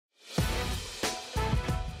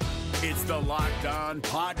It's the Locked On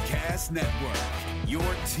Podcast Network, your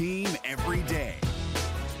team every day.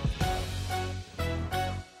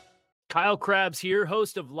 Kyle Krabs here,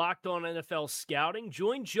 host of Locked On NFL Scouting.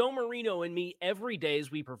 Join Joe Marino and me every day as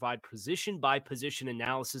we provide position-by-position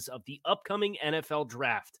analysis of the upcoming NFL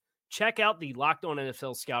Draft. Check out the Locked On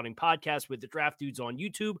NFL Scouting podcast with the Draft Dudes on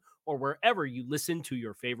YouTube or wherever you listen to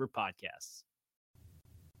your favorite podcasts.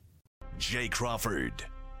 Jay Crawford,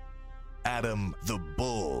 Adam the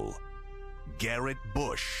Bull, Garrett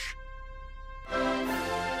Bush,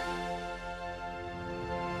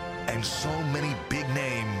 and so many big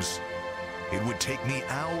names, it would take me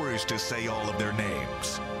hours to say all of their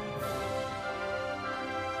names.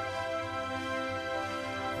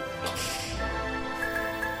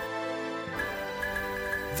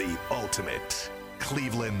 The ultimate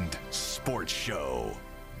Cleveland sports show.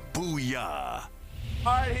 Booyah!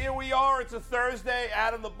 All right, here we are. It's a Thursday.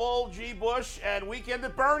 Adam the Bull, G. Bush, and Weekend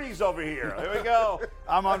at Bernie's over here. There we go.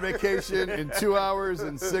 I'm on vacation in 2 hours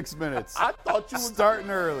and 6 minutes. I thought you was starting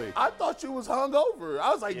early. I thought you was hungover. I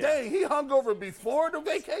was like, dang, he hungover before the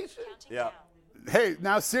vacation? Yeah. Hey,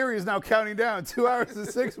 now Siri is now counting down 2 hours and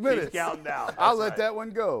 6 minutes. He's counting down. I'll let that one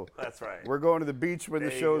go. That's right. We're going to the beach when the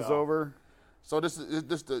show's over. So this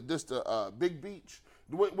the big beach.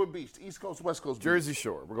 What beach? East Coast, West Coast? Jersey beach?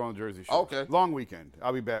 Shore. We're going to Jersey Shore. Okay. Long weekend.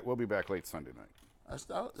 I'll be back. We'll be back late Sunday night.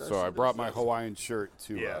 So I brought my Hawaiian shirt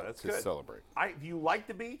to celebrate. Do you like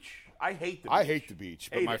the beach? I hate the beach. I hate the beach,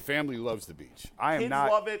 but my family loves the beach. Kids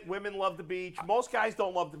love it. Women love the beach. Most guys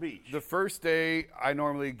don't love the beach. The first day, I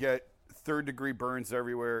normally get third-degree burns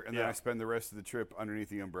everywhere, and then I spend the rest of the trip underneath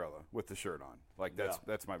the umbrella with the shirt on. Like,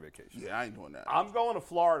 that's my vacation. Yeah, I ain't doing that. I'm going to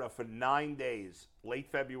Florida for 9 days,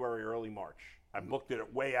 late February, early March. I booked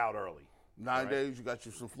it way out early. 9 days, you got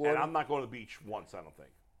you some Florida? And I'm not going to the beach once, I don't think.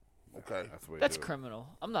 Okay. That's criminal.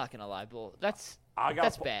 I'm not going to lie, Bull. That's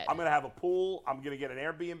bad. I'm going to have a pool. I'm going to get an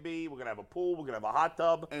Airbnb. We're going to have a pool. We're going to have a hot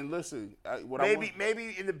tub. And listen,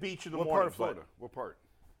 maybe in the beach in the morning. What part of Florida? What part?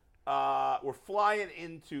 We're flying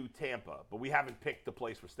into Tampa, but we haven't picked the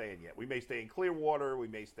place we're staying yet. We may stay in Clearwater. We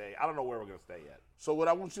may stay. I don't know where we're going to stay yet. So what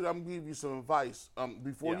I'm going to give you some advice.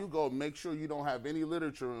 Before you go, make sure you don't have any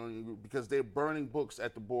literature on you because they're burning books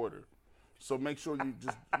at the border. So make sure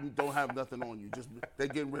you don't have nothing on you. They're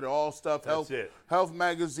getting rid of all stuff. Health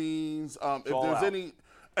magazines. If there's any,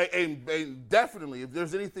 and definitely if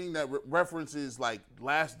there's anything that references like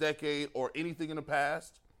last decade or anything in the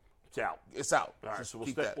past. It's out. It's out. All right, so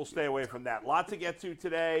we'll stay away from that. Lot to get to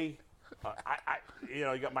today.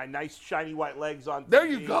 You got my nice shiny white legs on. There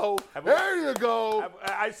you go.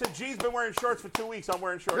 I said G's been wearing shorts for 2 weeks. I'm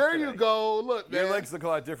wearing shorts There today. you go. Look, Your legs look a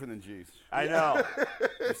lot different than G's. I know.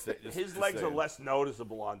 His legs are less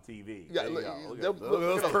noticeable on TV. Yeah, look at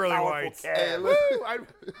those pearly whites. Hey, I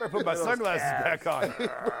put my sunglasses back on.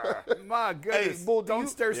 My goodness. Hey, Bull, don't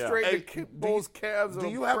stare straight at Bull's calves. Do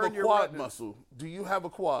you have a quad muscle? Do you have a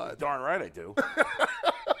quad? Darn right I do. Darn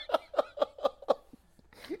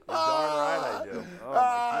right I do.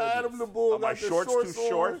 Adam the Bull. My shorts too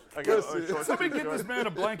short. Somebody get this man a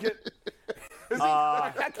blanket.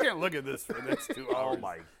 I can't look at this for the next 2 hours. Oh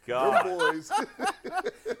my God. Boys.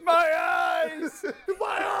 My eyes.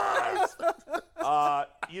 My eyes.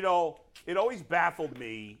 It always baffled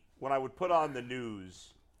me when I would put on the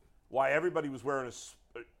news why everybody was wearing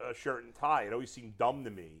a shirt and tie. It always seemed dumb to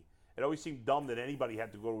me. It always seemed dumb that anybody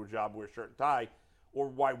had to go to a job, wear a shirt and tie, or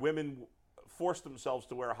why women forced themselves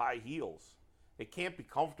to wear high heels. It can't be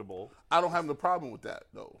comfortable. I don't have no problem with that,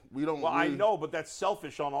 though. I know, but that's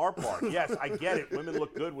selfish on our part. Yes, I get it. Women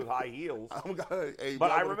look good with high heels. But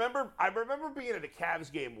I remember being at a Cavs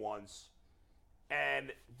game once,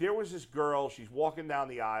 and there was this girl. She's walking down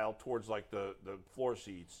the aisle towards like the floor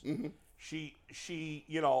seats. Mm-hmm. She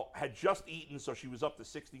had just eaten, so she was up to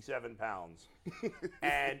 67 pounds,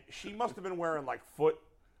 and she must have been wearing like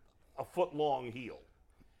a foot long heel.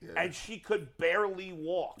 Yeah. And she could barely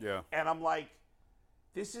walk. Yeah. And I'm like,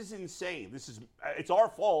 this is insane. It's our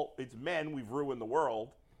fault. It's men. We've ruined the world.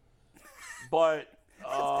 But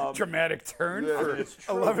dramatic turn for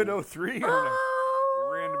 11:03 on a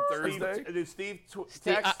random Thursday. Did Steve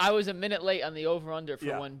Steve, I was a minute late on the over/under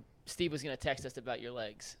for when Steve was going to text us about your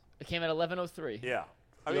legs. It came at 11:03. Yeah.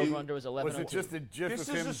 The over/under was 11:02. Was it just a gif of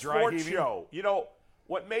him dry heaving? This is a sports show.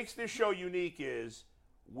 What makes this show unique is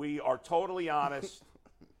we are totally honest.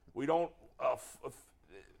 We don't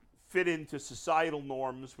fit into societal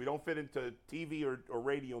norms. We don't fit into TV or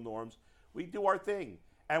radio norms. We do our thing.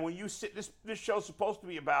 And when you sit, this show's supposed to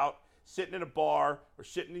be about sitting in a bar or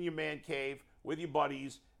sitting in your man cave with your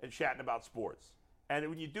buddies and chatting about sports. And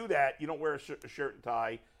when you do that, you don't wear a shirt and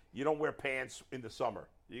tie. You don't wear pants in the summer.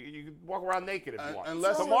 You can walk around naked if you want.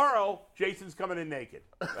 Unless tomorrow, Jason's coming in naked.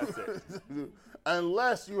 That's it.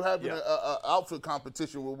 Unless you have an outfit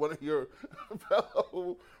competition with one of your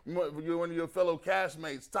fellow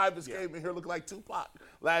castmates. Tyvus came in here looking like Tupac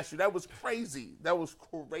last year. That was crazy.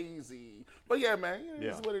 But yeah, man,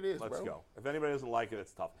 it's what it is, Let's bro. go. If anybody doesn't like it,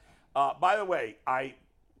 it's tough. By the way, I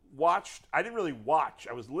didn't really watch.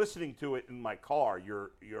 I was listening to it in my car,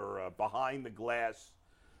 your Behind the Glass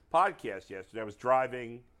podcast yesterday. I was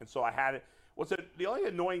driving, and so I had it. The only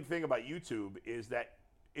annoying thing about YouTube is that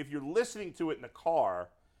if you're listening to it in the car,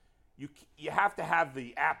 you have to have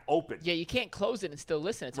the app open. Yeah, you can't close it and still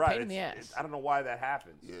listen. It's a pain in the ass. I don't know why that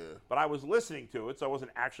happens. Yeah. But I was listening to it, so I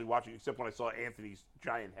wasn't actually watching, except when I saw Anthony's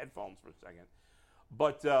giant headphones for a second.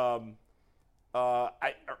 But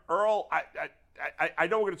Earl, I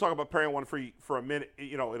know we're going to talk about Perrion Winfrey for a minute,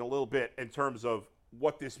 in a little bit, in terms of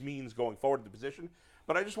what this means going forward in the position.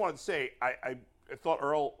 But I just wanted to say, I thought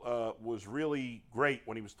Earl was really great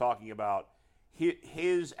when he was talking about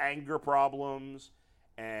his anger problems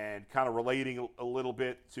and kind of relating a little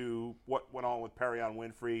bit to what went on with Perrion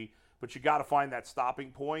Winfrey. But you got to find that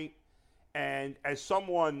stopping point. And as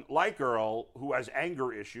someone like Earl who has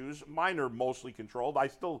anger issues, mine are mostly controlled. I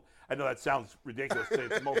know that sounds ridiculous to say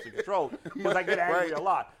it's mostly controlled because I get angry a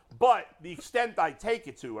lot. But the extent I take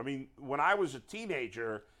it to, I mean, when I was a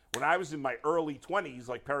teenager, when I was in my early 20s,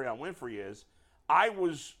 like Perrion Winfrey is, I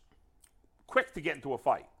was quick to get into a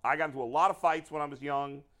fight. I got into a lot of fights when I was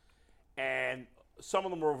young, and some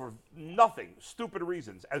of them were over nothing, stupid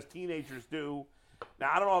reasons, as teenagers do.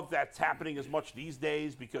 Now, I don't know if that's happening as much these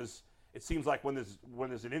days because it seems like when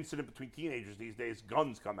there's an incident between teenagers these days,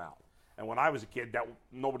 guns come out. And when I was a kid, that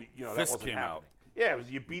wasn't happening. Out. Yeah, it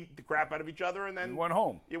was you beat the crap out of each other and then you went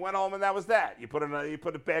home. You went home and that was that. You put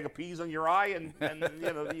a bag of peas on your eye and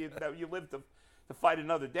you lived to fight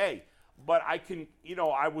another day. But I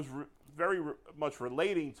was very much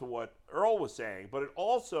relating to what Earl was saying, but it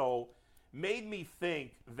also made me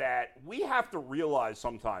think that we have to realize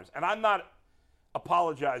sometimes, and I'm not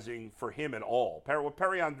apologizing for him at all. With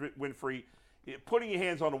Perrion Winfrey, putting your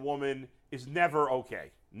hands on a woman is never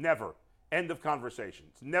okay. Never. End of conversation.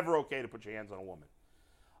 It's never okay to put your hands on a woman.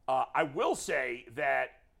 I will say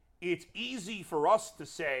that it's easy for us to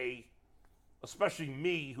say, especially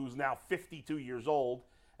me, who's now 52 years old,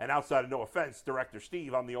 and outside of no offense, Director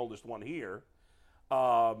Steve, I'm the oldest one here.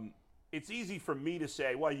 It's easy for me to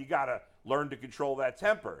say, well, you got to learn to control that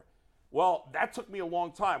temper. Well, that took me a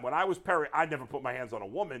long time. When I was I never put my hands on a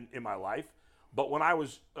woman in my life, but when I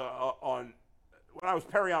was Perrion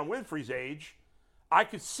Winfrey's age, I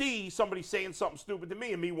could see somebody saying something stupid to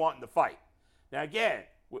me and me wanting to fight. Now, again,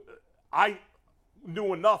 I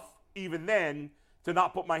knew enough even then to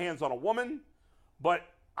not put my hands on a woman, but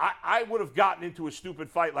I would have gotten into a stupid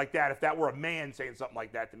fight like that if that were a man saying something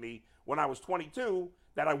like that to me when I was 22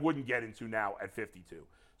 that I wouldn't get into now at 52.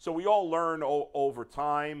 So we all learn over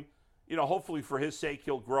time. Hopefully for his sake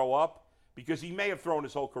he'll grow up because he may have thrown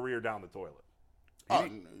his whole career down the toilet. I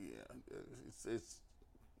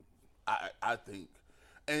think.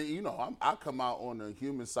 And, I come out on the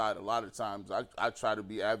human side a lot of times. I try to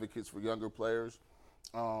be advocates for younger players.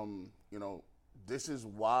 This is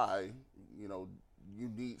why, you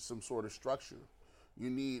need some sort of structure. You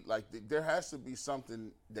need, there has to be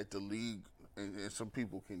something that the league and some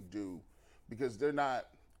people can do because they're not,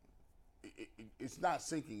 it's not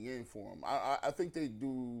sinking in for them. I think they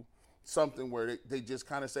do something where they just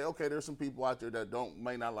kind of say, okay, there's some people out there that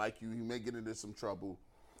may not like you. You may get into some trouble.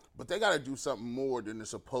 But they got to do something more than the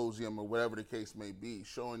symposium or whatever the case may be,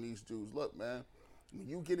 showing these dudes, look, man, when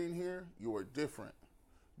you get in here, you are different.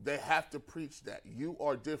 They have to preach that. You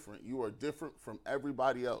are different. You are different from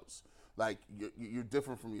everybody else. Like, you're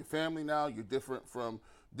different from your family now. You're different from,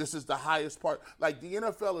 this is the highest part. Like, the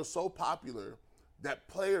NFL is so popular that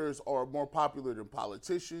players are more popular than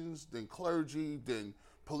politicians, than clergy, than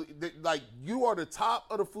police. Like, you are the top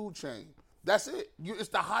of the food chain. That's it. It's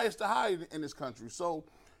the highest to high in this country. So,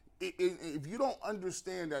 if you don't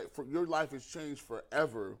understand that your life has changed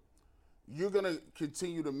forever, you're going to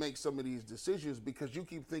continue to make some of these decisions because you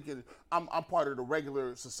keep thinking, I'm part of the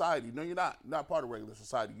regular society. No, you're not. You're not part of regular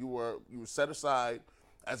society. You were set aside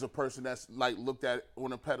as a person that's looked at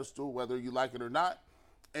on a pedestal, whether you like it or not.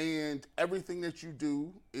 And everything that you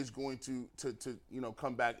do is going to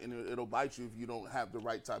come back and it'll bite you if you don't have the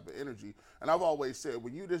right type of energy. And I've always said,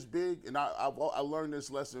 when you're this big, and I learned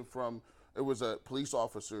this lesson from, it was a police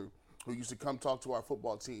officer who used to come talk to our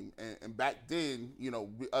football team. And back then,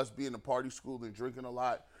 us being a party school and drinking a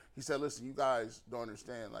lot, he said, listen, you guys don't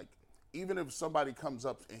understand. Like, even if somebody comes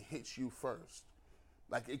up and hits you first,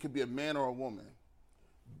 like it could be a man or a woman,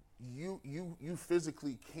 you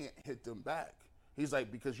physically can't hit them back. He's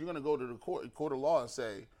like, because you're going to go to the court of law and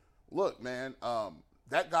say, look, man,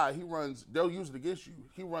 that guy, they'll use it against you.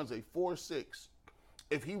 He runs a 4.6.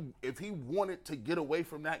 If he wanted to get away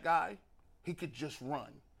from that guy, he could just run.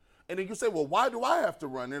 And then you say, well, why do I have to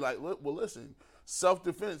run? They're like, well, listen,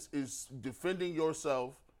 self-defense is defending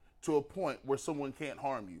yourself to a point where someone can't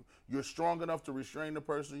harm you. You're strong enough to restrain the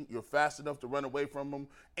person. You're fast enough to run away from them.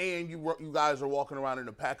 And you guys are walking around in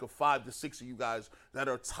a pack of 5 to 6 of you guys that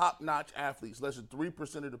are top-notch athletes. Less than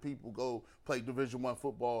 3% of the people go play Division I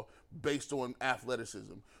football based on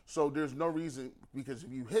athleticism. So there's no reason, because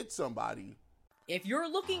if you hit somebody. If you're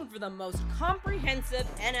looking for the most comprehensive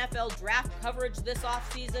NFL draft coverage this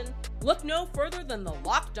offseason, look no further than the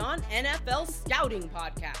Locked On NFL Scouting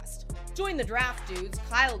Podcast. Join the draft dudes,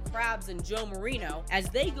 Kyle Krabs and Joe Marino, as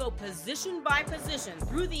they go position by position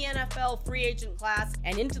through the NFL free agent class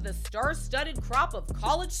and into the star-studded crop of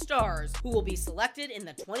college stars who will be selected in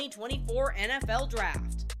the 2024 NFL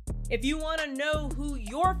Draft. If you want to know who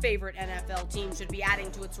your favorite NFL team should be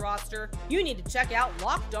adding to its roster, you need to check out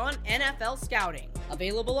Locked On NFL Scouting,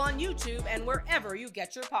 available on YouTube and wherever you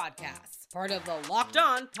get your podcasts. Part of the Locked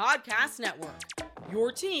On Podcast Network.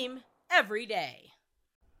 Your team every day.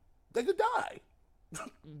 They could die.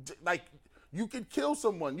 Like, you could kill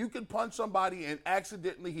someone. You could punch somebody and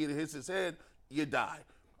accidentally he hits his head, you die.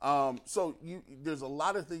 So there's a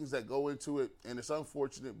lot of things that go into it, and it's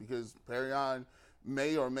unfortunate because Perrion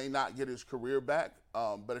may or may not get his career back.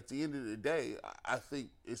 But at the end of the day, I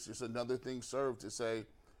think it's just another thing served to say,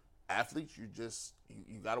 athletes, you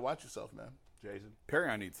got to watch yourself, man. Jason?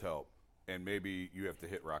 Perrion needs help. And maybe you have to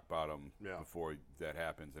hit rock bottom before that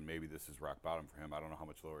happens, and maybe this is rock bottom for him. I don't know how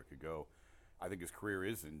much lower it could go. I think his career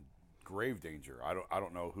is in grave danger. I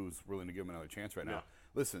don't know who's willing to give him another chance right now.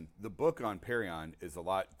 Listen, the book on Perrion is a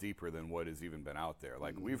lot deeper than what has even been out there.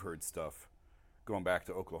 Like, we've heard stuff going back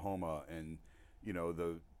to Oklahoma and, you know,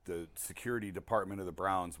 the security department of the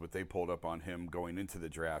Browns, what they pulled up on him going into the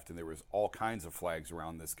draft, and there was all kinds of flags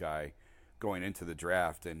around this guy going into the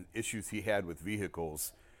draft and issues he had with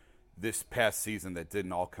vehicles this past season that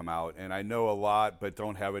didn't all come out. And I know a lot, but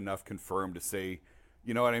don't have enough confirmed to say,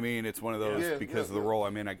 you know what I mean? It's one of those because of the role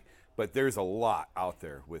I'm in. But there's a lot out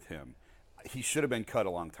there with him. He should have been cut a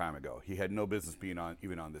long time ago. He had no business being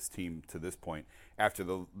even on this team to this point. After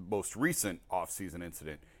the most recent offseason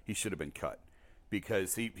incident, he should have been cut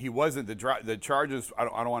because he wasn't the charges. I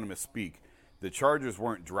don't want to misspeak. The charges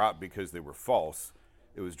weren't dropped because they were false.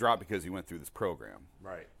 It was dropped because he went through this program.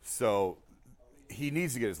 Right. So he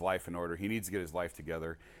needs to get his life in order. He needs to get his life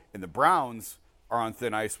together. And the Browns are on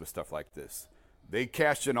thin ice with stuff like this. They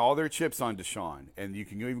cashed in all their chips on Deshaun, and you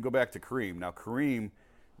can even go back to Kareem. Now, Kareem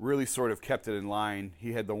really sort of kept it in line.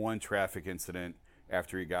 He had the one traffic incident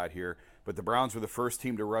after he got here, but the Browns were the first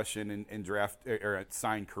team to rush in and draft or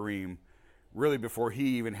sign Kareem really before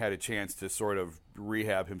he even had a chance to sort of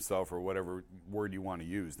rehab himself or whatever word you want to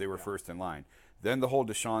use. They were first in line. Then the whole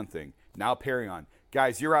Deshaun thing. Now Perrion.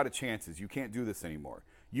 Guys, you're out of chances. You can't do this anymore.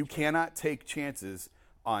 You cannot take chances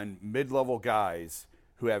on mid-level guys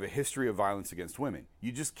who have a history of violence against women.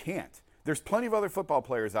 You just can't. There's plenty of other football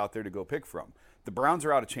players out there to go pick from. The Browns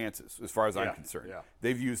are out of chances as far as I'm concerned. Yeah.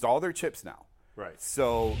 They've used all their chips now. Right.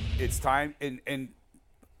 So it's time, and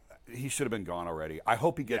he should have been gone already. I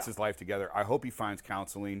hope he gets his life together. I hope he finds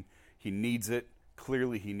counseling. He needs it.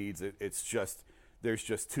 Clearly he needs it. It's just there's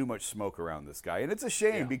just too much smoke around this guy. And it's a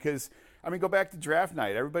shame because, I mean, go back to draft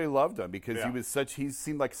night. Everybody loved him because he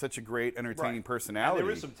seemed like such a great, entertaining personality. And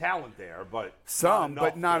there is some talent there, but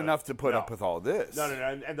not enough to put up with all this. No.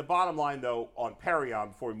 And the bottom line, though, on Perrion,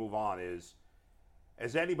 before we move on, is,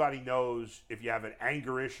 as anybody knows, if you have an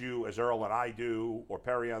anger issue, as Earl and I do, or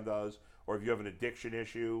Perrion does, or if you have an addiction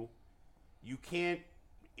issue, you can't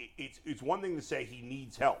 – it's one thing to say he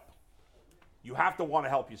needs help. You have to want to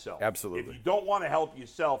help yourself. Absolutely. If you don't want to help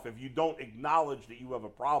yourself, if you don't acknowledge that you have a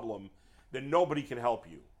problem, then nobody can help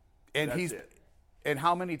you. And That's it. And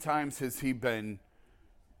how many times has he been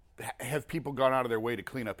 – have people gone out of their way to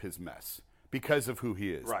clean up his mess because of who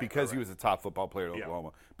he is, because he was a top football player at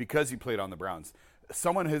Oklahoma, because he played on the Browns?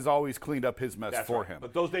 Someone has always cleaned up his mess for him.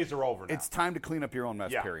 But those days are over now. It's time to clean up your own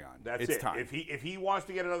mess, Perrion. That's it's it. time. If he wants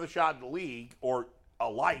to get another shot in the league or a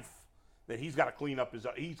life, then he's got to clean up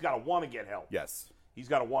he's got to want to get help. Yes. He's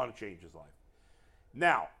got to want to change his life.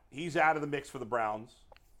 Now, he's out of the mix for the Browns.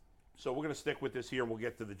 So we're going to stick with this here, and we'll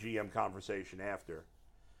get to the GM conversation after.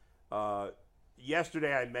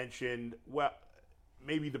 Yesterday I mentioned, well,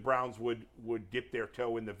 maybe the Browns would dip their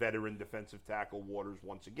toe in the veteran defensive tackle waters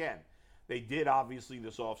once again. They did, obviously,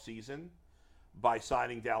 this offseason by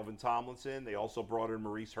signing Dalvin Tomlinson. They also brought in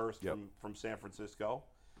Maurice Hurst from San Francisco.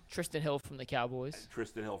 Tristan Hill from the Cowboys.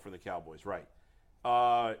 Right.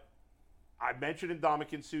 I mentioned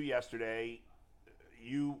Ndamukong Suh yesterday.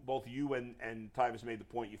 Both you and Tyvus made the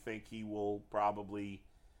point you think he will probably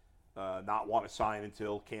not want to sign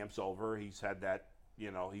until camp's over. He's had that,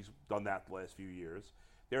 he's done that the last few years.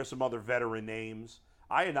 There are some other veteran names.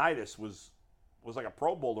 Ioannidis was like a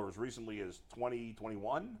Pro Bowler as recently as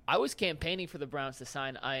 2021. I was campaigning for the Browns to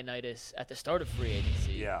sign Ioannidis at the start of free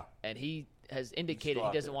agency. Yeah. And he has indicated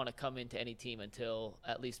he doesn't want to come into any team until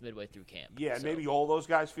at least midway through camp. Yeah, and maybe all those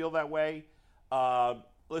guys feel that way.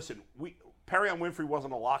 Listen, Perrion Winfrey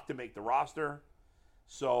wasn't a lock to make the roster,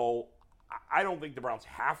 so I don't think the Browns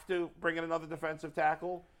have to bring in another defensive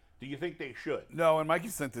tackle. Do you think they should? No, and Mikey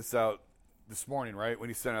sent this out this morning, right? When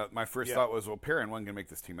he sent out, my first thought was, well, Perrion wasn't going to make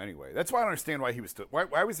this team anyway. That's why I don't understand why he was still.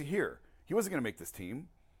 Why was he here? He wasn't going to make this team.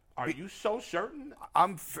 Are you so certain?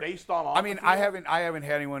 Based on I haven't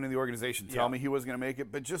had anyone in the organization tell me he wasn't going to make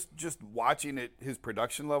it, but just watching his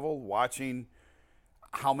production level, watching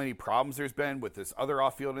how many problems there's been with this other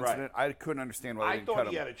off-field incident, I couldn't understand why they didn't cut him. I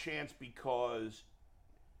thought he had a chance because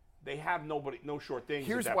they have no short things.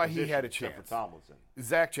 Here's why he had a chance. For Tomlinson.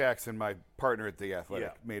 Zach Jackson, my partner at The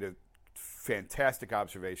Athletic, made a fantastic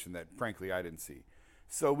observation that, frankly, I didn't see.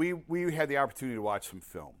 So we had the opportunity to watch some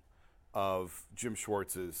film of Jim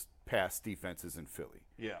Schwartz's past defenses in Philly.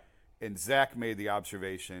 Yeah. And Zach made the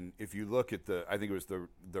observation, if you look at I think it was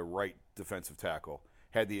the right defensive tackle,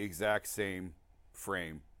 had the exact same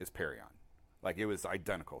frame as Perrion. Like, it was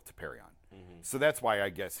identical to Perrion. Mm-hmm. So that's why I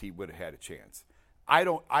guess he would have had a chance. I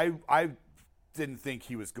didn't think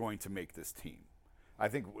he was going to make this team. I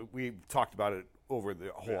think we talked about it over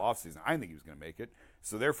the whole offseason. I didn't think he was going to make it.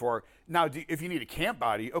 So therefore, now if you need a camp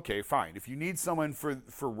body, okay, fine. If you need someone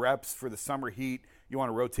for reps for the summer heat, you want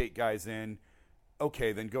to rotate guys in,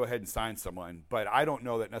 okay, then go ahead and sign someone. But I don't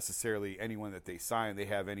know that necessarily anyone that they sign, they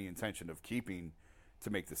have any intention of keeping to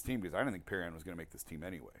make this team, because I didn't think Perrion was going to make this team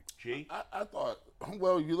anyway. G? I thought,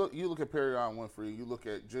 well, you look at Perrion Winfrey, you look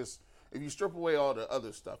at just, if you strip away all the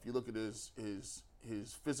other stuff, you look at his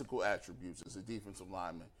physical attributes as a defensive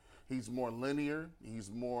lineman. He's more linear. He's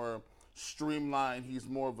more streamlined. He's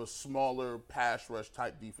more of a smaller pass rush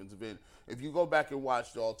type defensive end. If you go back and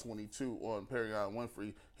watch the All-22 on Perrion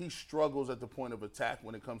Winfrey, he struggles at the point of attack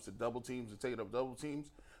when it comes to double teams and taking up double teams.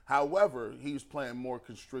 However, he's playing more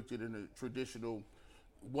constricted in a traditional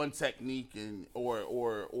one technique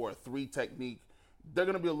or three technique. They're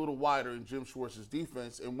going to be a little wider in Jim Schwartz's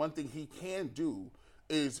defense, and one thing he can do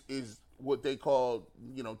is what they call,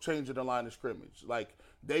 changing the line of scrimmage. Like,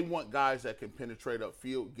 they want guys that can penetrate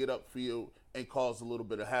upfield, get upfield, and cause a little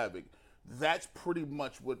bit of havoc. That's pretty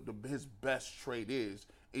much what his best trait is.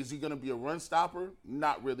 Is he going to be a run stopper?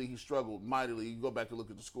 Not really. He struggled mightily. You go back and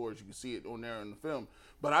look at the scores, you can see it on there in the film.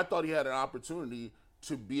 But I thought he had an opportunity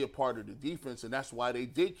to be a part of the defense, and that's why they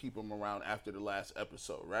did keep him around after the last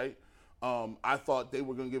episode, right? I thought they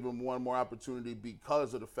were going to give him one more opportunity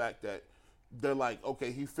because of the fact that they're like,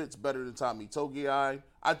 okay, he fits better than Tommy Togiai.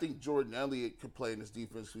 I think Jordan Elliott could play in this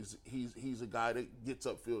defense because he's a guy that gets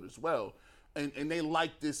upfield as well. And they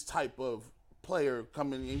like this type of player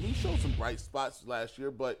coming in. He showed some bright spots last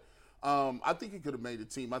year, but I think he could have made the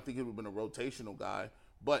team. I think he would have been a rotational guy.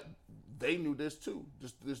 But they knew this too.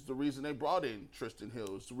 This is the reason they brought in Tristan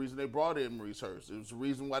Hill. It's the reason they brought in Maurice Hurst. It was the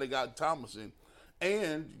reason why they got Tomlinson.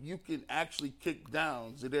 And you can actually kick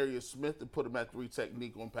down Zadarius Smith and put him at three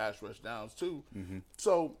technique on pass rush downs too. Mm-hmm.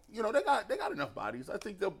 So they got enough bodies. I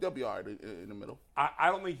think they'll be all right in the middle.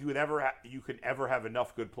 I don't think you could ever have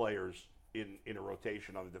enough good players in a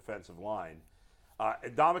rotation on the defensive line.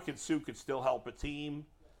 Ndamukong Suh could still help a team,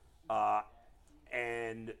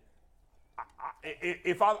 and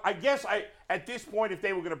I guess at this point, if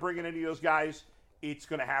they were going to bring in any of those guys, it's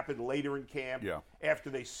going to happen later in camp. Yeah.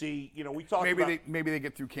 After they see, we talked maybe they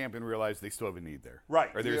get through camp and realize they still have a need there.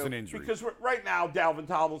 Right. Or there's an injury. Because right now, Dalvin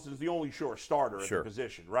Tomlinson is the only sure starter at the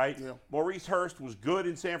position, right? Yeah. Maurice Hurst was good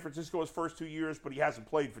in San Francisco his first 2 years, but he hasn't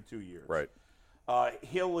played for 2 years. Right.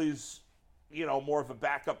 Hill is, more of a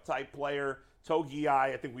backup type player.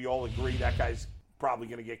 Togiai, I think we all agree that guy's probably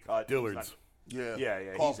going to get cut. Dillard's. Yeah,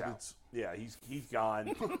 he's out. Yeah, he's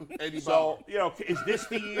gone. So, is this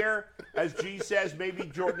the year, as G says, maybe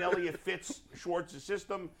Jordan Elliott fits Schwartz's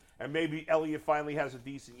system, and maybe Elliott finally has a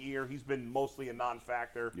decent year. He's been mostly a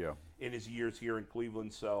non-factor in his years here in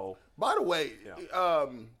Cleveland. So, by the way,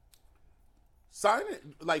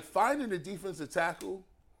 finding a defensive tackle,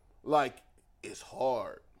 is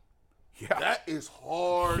hard. Yeah, that is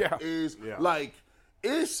hard. Yeah.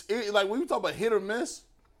 When we talk about hit or miss.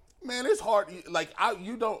 Man, it's hard.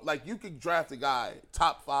 You can draft a guy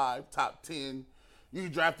top 5, top 10. You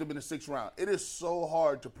draft them in the 6th round. It is so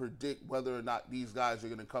hard to predict whether or not these guys are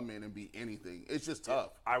going to come in and be anything. It's just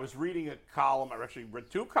tough. I was reading a column. I actually read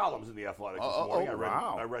 2 columns in The Athletic this morning.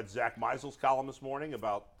 I read Zach Meisel's column this morning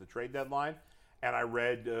about the trade deadline, and I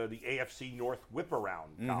read the AFC North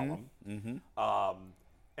Whip-Around column.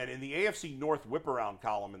 And in the AFC North Whip-Around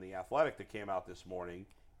column in The Athletic that came out this morning,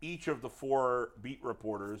 each of the 4 beat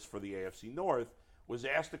reporters for the AFC North was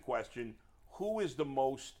asked the question, who is the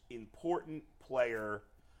most important player?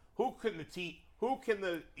 Who can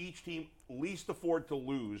each team least afford to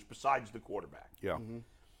lose besides the quarterback? Yeah.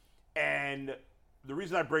 And the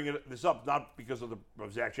reason I bring this up, not because of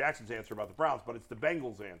Zach Jackson's answer about the Browns, but it's the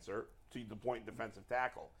Bengals' answer to the point defensive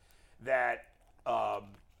tackle, that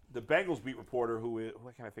the Bengals beat reporter,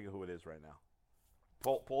 what can I think of who it is right now?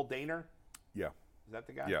 Paul Daner? Yeah. Is that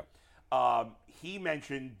the guy? Yeah. He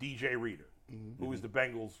mentioned DJ Reader, who is the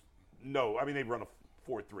Bengals. No, I mean, they run a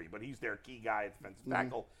 4-3, but he's their key guy at defensive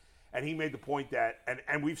tackle. And he made the point that,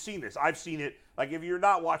 and we've seen this. I've seen it. Like, if you're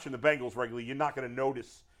not watching the Bengals regularly, you're not going to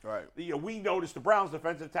notice. Right. We notice the Browns'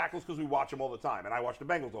 defensive tackles because we watch them all the time, and I watch the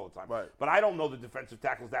Bengals all the time. Right. But I don't know the defensive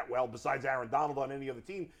tackles that well, besides Aaron Donald on any other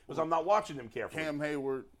team, because I'm not watching them carefully. Cam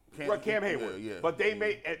Hayward. Cam Hayward. Yeah. But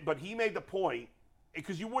but he made the point,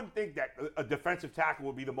 because you wouldn't think that a defensive tackle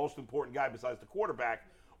would be the most important guy besides the quarterback,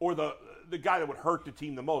 or the guy that would hurt the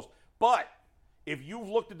team the most. But if you've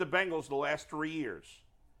looked at the Bengals the last 3 years,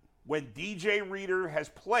 when DJ Reader has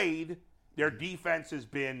played, their defense has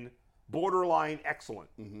been borderline excellent.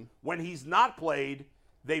 When he's not played,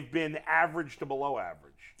 they've been average to below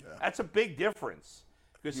average. Yeah. That's a big difference,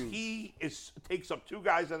 because he takes up 2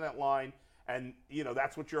 guys on that line, and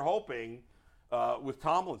that's what you're hoping with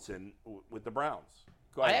Tomlinson with the Browns.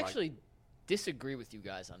 Go ahead, I actually disagree with you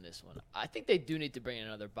guys on this one. I think they do need to bring in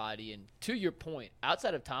another body, and to your point,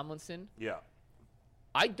 outside of Tomlinson,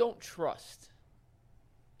 I don't trust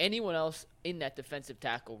anyone else in that defensive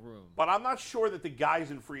tackle room. But I'm not sure that the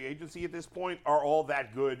guys in free agency at this point are all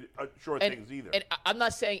that good things either. And I'm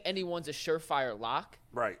not saying anyone's a surefire lock.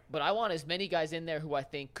 Right. But I want as many guys in there who I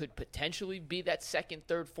think could potentially be that 2nd,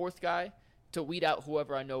 3rd, 4th guy to weed out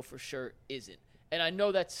whoever I know for sure isn't. And I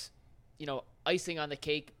know that's, icing on the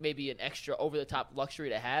cake, maybe an extra over-the-top luxury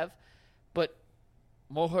to have. But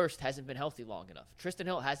Mo Hurst hasn't been healthy long enough. Tristan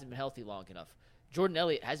Hill hasn't been healthy long enough. Jordan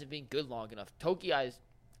Elliott hasn't been good long enough. Toki is,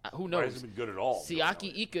 who knows? He hasn't been good at all.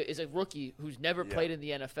 Siaki Ika is a rookie who's never played in the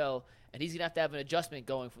NFL, and he's going to have an adjustment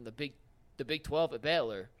going from the Big 12 at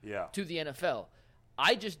Baylor to the NFL.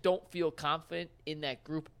 I just don't feel confident in that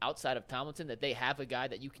group outside of Tomlinson that they have a guy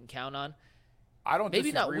that you can count on. I don't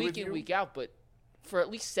maybe not disagree week in, week out, but for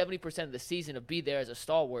at least 70% of the season to be there as a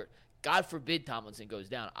stalwart. God forbid Tomlinson goes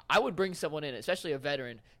down. I would bring someone in, especially a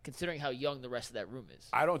veteran, considering how young the rest of that room is.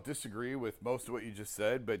 I don't disagree with most of what you just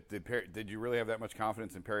said, but did you really have that much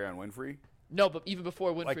confidence in Perrion Winfrey? No, but even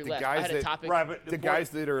before Winfrey left, I had a topic. Right, but the guys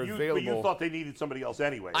that are available. But you thought they needed somebody else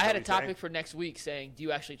anyway. I had a topic for next week saying, do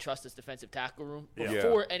you actually trust this defensive tackle room?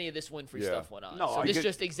 Before any of this Winfrey stuff went on. No, so this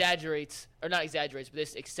just exaggerates, or not exaggerates, but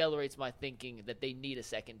this accelerates my thinking that they need a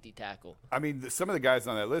second D-tackle. I mean, some of the guys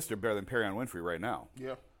on that list are better than Perrion Winfrey right now.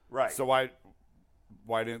 Yeah. Right. So why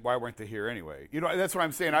weren't they here anyway? That's what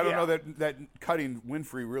I'm saying. I don't know that cutting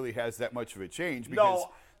Winfrey really has that much of a change, because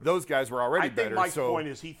those guys were already better. I think Mike's point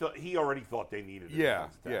is he already thought they needed it.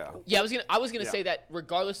 Yeah. I was gonna say that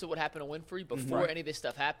regardless of what happened to Winfrey, before any of this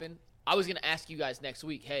stuff happened, I was gonna ask you guys next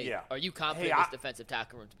week, are you confident in this defensive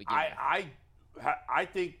tackle room to begin with? I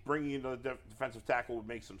think bringing in a defensive tackle would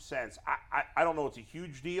make some sense. I don't know it's a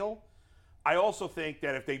huge deal. I also think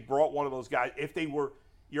that if they brought one of those guys,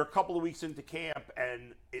 you're a couple of weeks into camp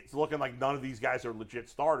and it's looking like none of these guys are legit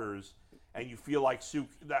starters, and you feel like Sue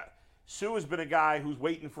has been a guy who's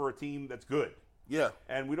waiting for a team that's good. Yeah.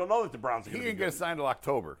 And we don't know that the Browns are going to be He didn't get signed till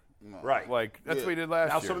October. No. Right. That's what he did last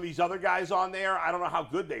year. Now, some of these other guys on there, I don't know how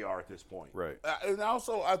good they are at this point. Right. And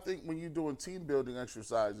also, I think when you're doing team building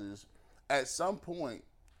exercises, at some point,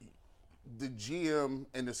 the GM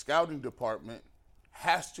and the scouting department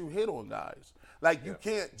has to hit on guys. Like, you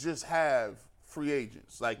can't just have free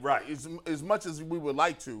agents. Like, as much as we would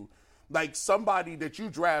like to, like somebody that you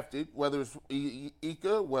drafted, whether it's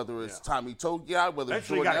Ika, whether it's Tommy Togiai, whether it's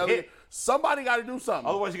Jordan Elliott, somebody got to do something.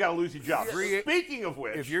 Otherwise, you got to lose your job. Speaking of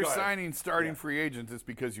which, if you're signing starting free agents, it's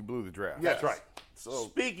because you blew the draft. That's right. So,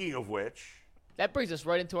 speaking of which, that brings us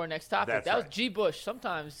right into our next topic. That was right. G. Bush.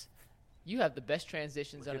 Sometimes you have the best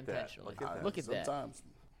transitions unintentionally. Look at that.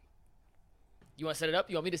 You You want to set it up?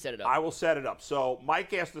 You want me to set it up? I will set it up. So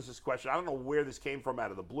Mike asked us this question. I don't know where this came from out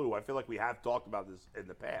of the blue. I feel like we have talked about this in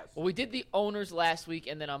the past. Well, we did the owners last week,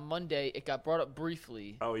 and then on Monday it got brought up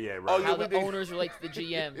briefly. Oh, yeah, right. How the owners relate to the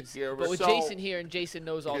GMs. Yeah, but with Jason here, and Jason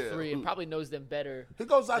knows all three and probably knows them better. He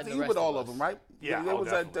goes out to than eat the with rest all of them, right? Yeah, There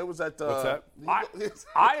was that. What's that?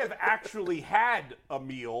 I have actually had a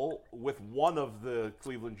meal with one of the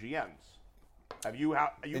Cleveland GMs. Have you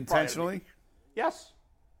Intentionally? Yes.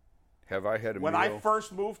 Have I had a When meal? I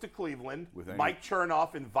first moved to Cleveland, Mike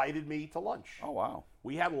Chernoff invited me to lunch. Oh, wow.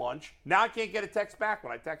 We had lunch. Now I can't get a text back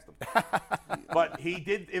when I text him. But he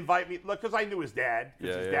did invite me, because I knew his dad,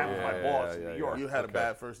 because his dad was my boss in New York. You had a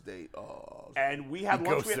bad first date. Oh. And we had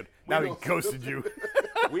lunch. Now he ghosted you.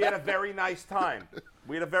 We had a very nice time.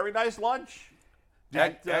 We had a very nice lunch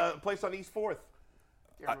at a place on East 4th.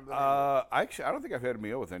 Actually, I don't think I've had a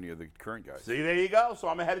meal with any of the current guys. See, there you go. So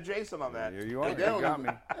I'm ahead of Jason on that. Here you are. They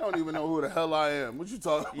don't even know who the hell I am. What you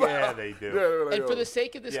talking about? Yeah, they do. And for the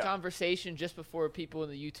sake of this conversation, just before people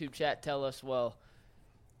in the YouTube chat tell us, well,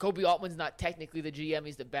 Kobe Altman's not technically the GM;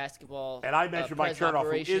 he's the basketball. And I mentioned Mike Chernoff,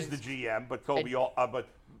 who is the GM, but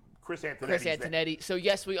Chris Antonetti. Chris Antonetti. So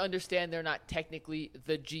yes, we understand they're not technically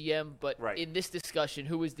the GM, but in this discussion,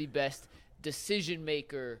 who is the best decision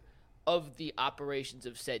maker of the operations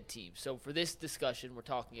of said team? So for this discussion, we're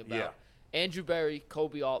talking about Andrew Berry,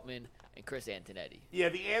 Kobe Altman, and Chris Antonetti. Yeah,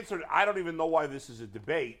 the answer, I don't even know why this is a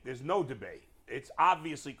debate. There's no debate. It's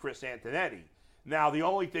obviously Chris Antonetti. Now, the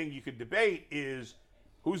only thing you could debate is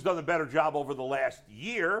who's done a better job over the last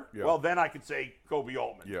year. Yeah. Well, then I could say Kobe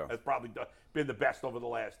Altman has probably been the best over the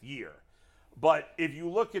last year. But if you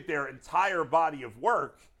look at their entire body of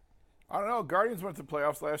work. I don't know. Guardians went to the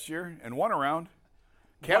playoffs last year and won a round.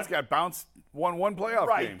 Cavs got bounced, won one playoff game.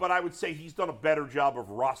 Right, but I would say he's done a better job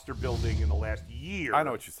of roster building in the last year. I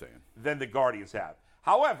know what you're saying. Than the Guardians have.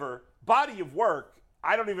 However, body of work,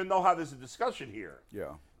 I don't even know how there's a discussion here. Yeah.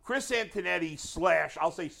 Chris Antonetti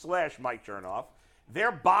 / Mike Chernoff,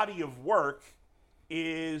 their body of work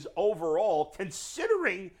is overall,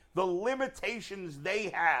 considering the limitations they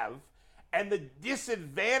have and the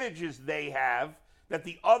disadvantages they have that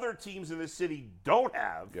the other teams in the city don't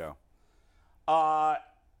have. Yeah.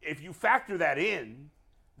 If you factor that in,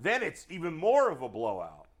 then it's even more of a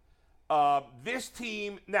blowout. This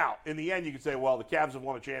team, now, in the end, you could say, well, the Cavs have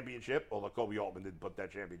won a championship, although Kobe Altman didn't put that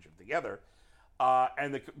championship together,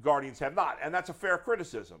 and the Guardians have not. And that's a fair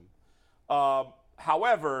criticism.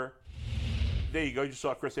 However, there you go. You just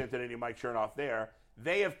saw Chris Antonetti and Mike Chernoff there.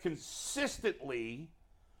 They have consistently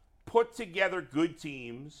put together good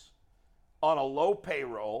teams on a low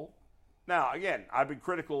payroll. Now, again, I've been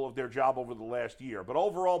critical of their job over the last year, but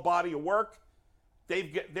overall body of work,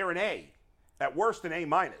 they're an A. At worst, an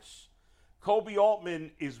A-. Kobe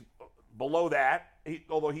Altman is below that,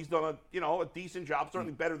 although he's done a decent job,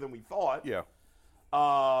 certainly better than we thought. Yeah.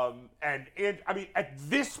 And I mean, at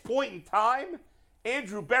this point in time,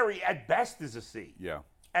 Andrew Berry at best is a C. Yeah.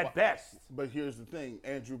 At best. But here's the thing: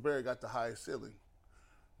 Andrew Berry got the highest ceiling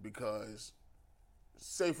because.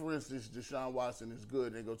 Say, for instance, Deshaun Watson is good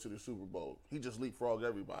and they go to the Super Bowl. He just leapfrogged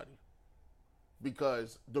everybody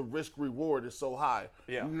because the risk-reward is so high.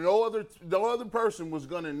 Yeah. No other person was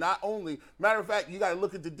going to not only – matter of fact, you got to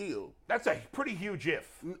look at the deal. That's a pretty huge if.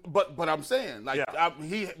 But I'm saying,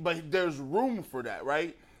 but there's room for that,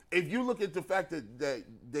 right? If you look at the fact that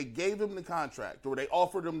they gave him the contract or they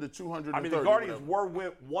offered him the $230. I mean, the Guardians were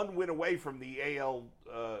one win away from the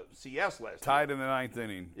ALCS last Tied in the ninth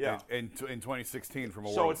inning in 2016 from a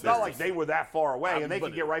World Series. So it's not like they were that far away, and they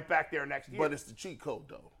could get right back there next year. But it's the cheat code,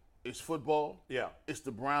 though. It's football. Yeah. It's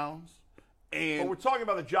the Browns. But we're talking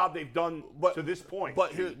about the job they've done to this point.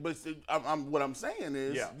 But what I'm saying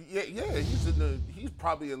is, he's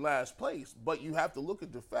probably in last place. But you have to look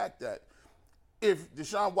at the fact that if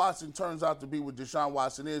Deshaun Watson turns out to be what Deshaun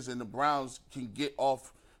Watson is and the Browns can get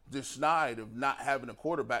off the schneid of not having a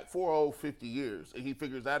quarterback for 50 years and he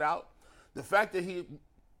figures that out, the fact that he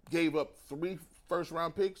gave up 3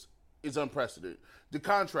 first-round picks is unprecedented. The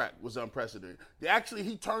contract was unprecedented.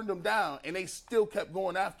 He turned them down and they still kept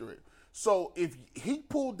going after it. So if he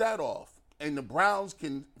pulled that off and the Browns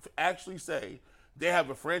can actually say they have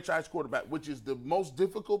a franchise quarterback, which is the most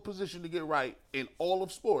difficult position to get right in all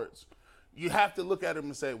of sports, you have to look at him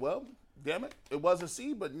and say, well, damn it, it was a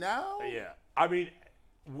C, but now? Yeah. I mean,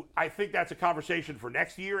 I think that's a conversation for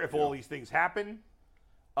next year if all these things happen.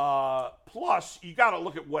 Plus, you got to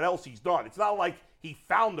look at what else he's done. It's not like he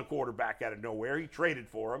found the quarterback out of nowhere. He traded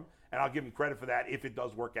for him, and I'll give him credit for that if it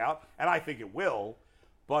does work out, and I think it will.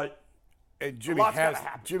 But Jimmy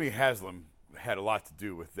Haslam had a lot to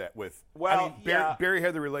do with that. Barry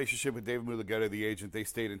had the relationship with David Mulugeta, the agent. They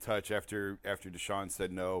stayed in touch after Deshaun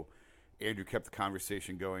said no. Andrew kept the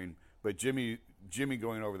conversation going, but Jimmy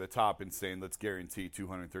going over the top and saying let's guarantee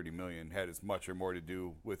 $230 million had as much or more to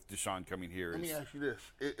do with Deshaun coming here. Let me ask you this: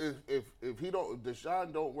 if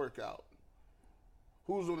Deshaun don't work out,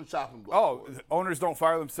 who's on the chopping block? Owners don't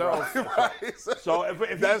fire themselves. Right. So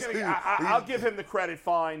if that's I'll give him the credit.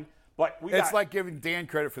 Fine. But it's like giving Dan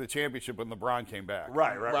credit for the championship when LeBron came back.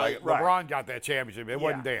 Right. LeBron got that championship. It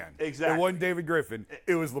wasn't Dan. Exactly. It wasn't David Griffin.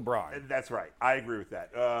 It was LeBron. That's right. I agree with that.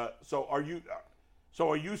 So are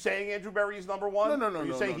you saying Andrew Berry is number one? No. Are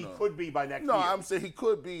you saying he could be by next year? No, I'm saying he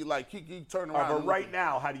could be. Like he turn around. But right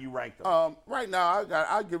now, how do you rank them? Right now,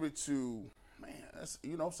 I give it to That's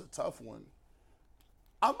it's a tough one.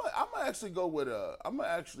 I'm gonna actually go with I'm gonna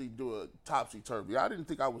actually do a topsy turvy. I didn't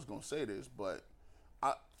think I was gonna say this, but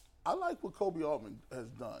I like what Kobe Altman has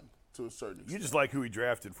done to a certain extent. You just like who he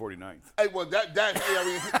drafted 49th. Hey, well, that's.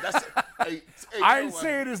 I ain't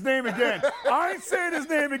saying his name again.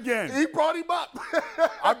 He brought him up.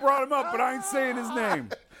 I brought him up, but I ain't saying his name.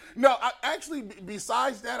 No, actually,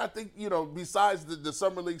 besides that, I think, besides the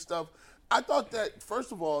Summer League stuff, I thought that,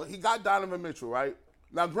 first of all, he got Donovan Mitchell, right?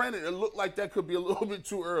 Now, granted, it looked like that could be a little bit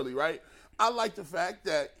too early, right? I like the fact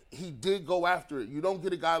that he did go after it. You don't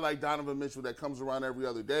get a guy like Donovan Mitchell that comes around every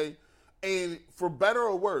other day. And for better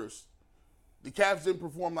or worse, the Cavs didn't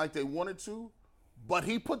perform like they wanted to, but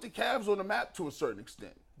he put the Cavs on the map to a certain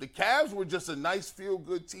extent. The Cavs were just a nice,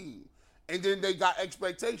 feel-good team. And then they got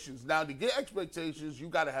expectations. Now, to get expectations, you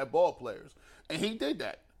got to have ball players. And he did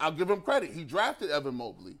that. I'll give him credit. He drafted Evan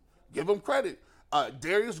Mobley. Give him credit.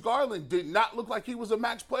 Darius Garland did not look like he was a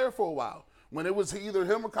max player for a while. When it was either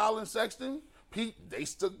him or Colin Sexton, they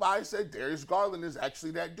stuck by and said Darius Garland is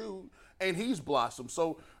actually that dude, and he's blossomed.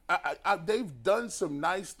 So they've done some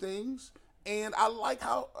nice things, and I like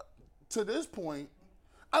how, to this point,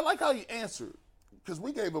 I like how he answered, because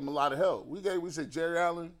we gave him a lot of help. We said, Jerry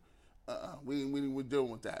Allen, we were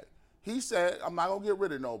dealing with that. He said, I'm not going to get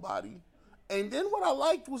rid of nobody. And then what I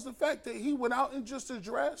liked was the fact that he went out and just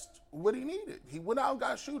addressed what he needed. He went out and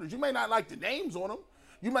got shooters. You may not like the names on them.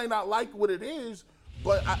 You may not like what it is,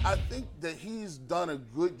 but I think that he's done a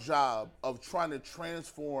good job of trying to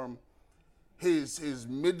transform his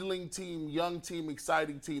middling team, young team,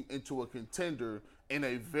 exciting team into a contender in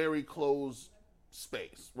a very closed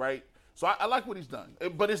space, right? So I like what he's done,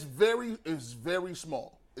 but it's very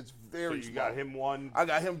small. It's very small. So you got him one. I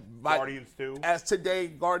got him. Guardians 2. As today,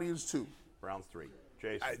 Guardians 2. Browns 3.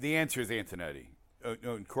 Jason. The answer is Antonetti.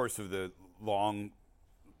 In course of the long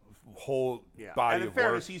whole body and in of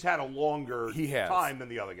fairness, work, he's had a longer time than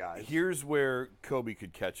the other guys. Here's where Kobe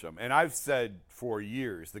could catch him. And I've said for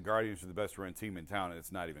years the Guardians are the best run team in town, and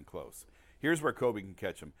it's not even close. Here's where Kobe can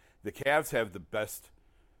catch him. The Cavs have the best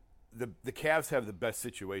the Cavs have the best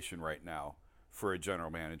situation right now for a general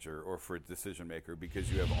manager or for a decision maker,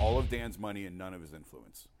 because you have all of Dan's money and none of his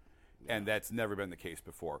influence. And that's never been the case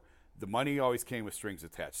before. The money always came with strings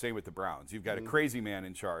attached. Same with the Browns. You've got a crazy man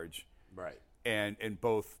in charge. Right. And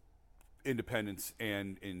both Independence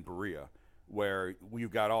and in Berea, where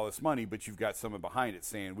you've got all this money, but you've got someone behind it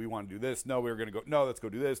saying, we want to do this. No, we're going to go. No, let's go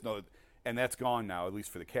do this. No. And that's gone now, at least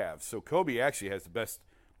for the Cavs. So Kobe actually has the best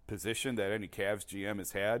position that any Cavs GM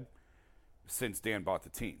has had since Dan bought the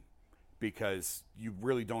team, because you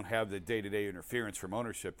really don't have the day-to-day interference from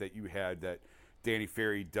ownership that you had, that Danny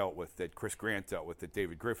Ferry dealt with, that Chris Grant dealt with, that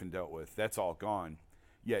David Griffin dealt with. That's all gone.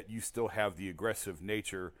 Yet you still have the aggressive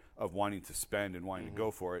nature of wanting to spend and wanting to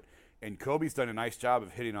go for it. And Kobe's done a nice job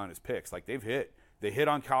of hitting on his picks. Like, they've hit. They hit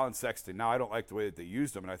on Colin Sexton. Now, I don't like the way that they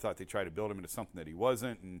used him, and I thought they tried to build him into something that he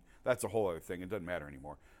wasn't, and that's a whole other thing. It doesn't matter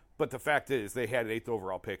anymore. But the fact is, they had an 8th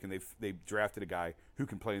overall pick, and they drafted a guy who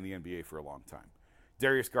can play in the NBA for a long time.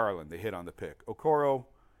 Darius Garland, they hit on the pick. Okoro,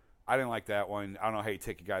 I didn't like that one. I don't know how you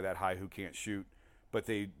take a guy that high who can't shoot. But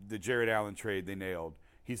the Jared Allen trade, they nailed.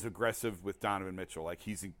 He's aggressive with Donovan Mitchell. Like,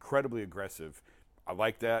 he's incredibly aggressive. I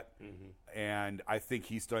like that. And I think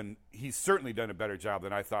he's certainly done a better job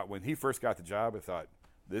than I thought. When he first got the job, I thought,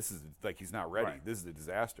 this is like, he's not ready. Right. This is a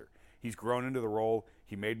disaster. He's grown into the role.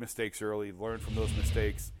 He made mistakes early, learned from those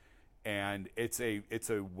mistakes. And it's a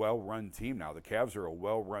well-run team now. The Cavs are a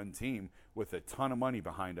well-run team with a ton of money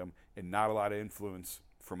behind them and not a lot of influence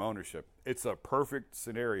from ownership. It's a perfect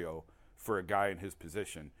scenario for a guy in his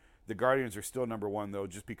position. The Guardians are still number one, though,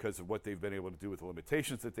 just because of what they've been able to do with the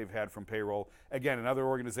limitations that they've had from payroll. Again, another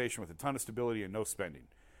organization with a ton of stability and no spending.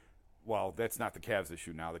 Well, that's not the Cavs'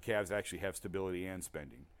 issue now. The Cavs actually have stability and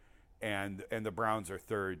spending. And the Browns are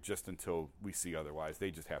third just until we see otherwise. They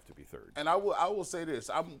just have to be third. And I will say this.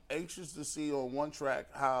 I'm anxious to see on one track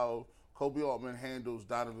how Kobe Altman handles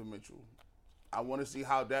Donovan Mitchell. I want to see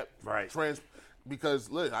how that right.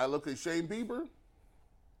 Because look, I look at Shane Bieber.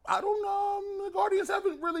 I don't know. The Guardians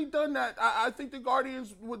haven't really done that. I think the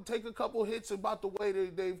Guardians would take a couple hits about the way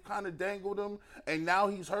they've kind of dangled him, and now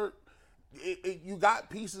he's hurt. You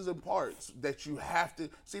got pieces and parts that you have to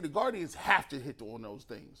see. The Guardians have to hit on those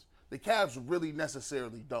things. The Cavs really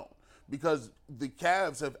necessarily don't, because the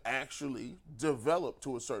Cavs have actually developed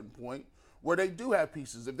to a certain point where they do have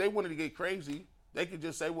pieces. If they wanted to get crazy, they could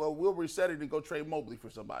just say, well, we'll reset it and go trade Mobley for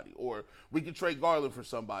somebody, or we could trade Garland for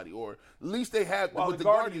somebody, or at least they have. Well, the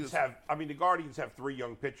Guardians have. I mean, the Guardians have 3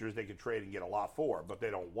 young pitchers they could trade and get a lot for, but they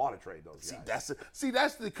don't want to trade those guys.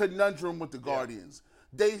 That's the conundrum with the Guardians.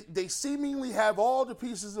 They seemingly have all the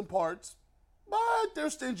pieces and parts, but they're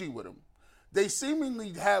stingy with them. They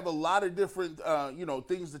seemingly have a lot of different,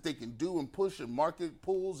 things that they can do and push and market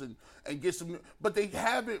pools and get some, but they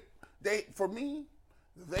haven't. They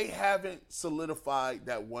haven't solidified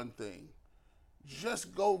that one thing.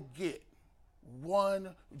 Just go get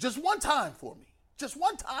just one time for me. Just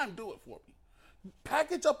one time, do it for me.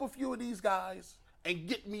 Package up a few of these guys and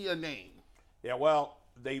get me a name. Yeah, well,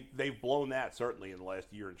 they've blown that certainly in the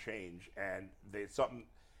last year and change, and this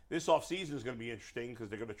offseason is going to be interesting because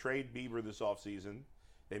they're going to trade Bieber this offseason.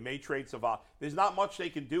 They may trade Savant. There's not much they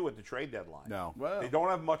can do at the trade deadline. No. They don't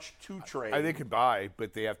have much to trade. They could buy,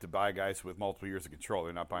 but they have to buy guys with multiple years of control.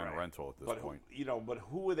 They're not buying a rental at this point. But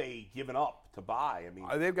who are they giving up to buy? I mean,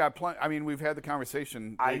 they've got plenty. I mean, we've had the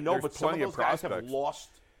conversation. I know, but some of those guys prospects. have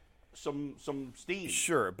lost some steam.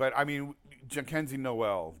 Sure, but I mean, Jackenzie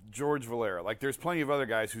Noel, George Valera, there's plenty of other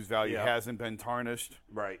guys whose value hasn't been tarnished.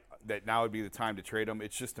 Right. That now would be the time to trade them.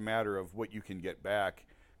 It's just a matter of what you can get back.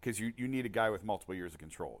 Because you need a guy with multiple years of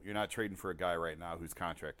control. You're not trading for a guy right now whose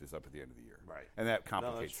contract is up at the end of the year. Right. And that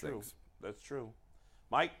complicates things. That's true.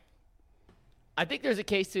 Mike? I think there's a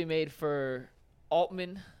case to be made for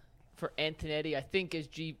Altman, for Antonetti. I think, as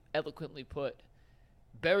G eloquently put,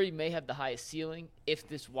 Berry may have the highest ceiling if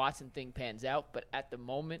this Watson thing pans out. But at the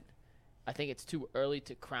moment, I think it's too early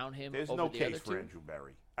to crown him over the other two. There's no case for Andrew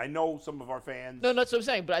Berry. I know some of our fans. No, that's what I'm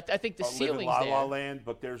saying. But I think the ceiling's live in there. La La Land,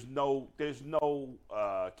 but there's no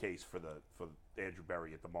case for Andrew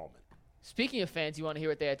Berry at the moment. Speaking of fans, you want to hear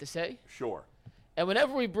what they had to say? Sure. And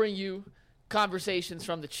whenever we bring you conversations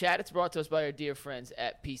from the chat, it's brought to us by our dear friends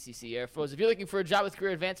at PCC Airfoils. If you're looking for a job with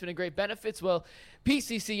career advancement and great benefits, well,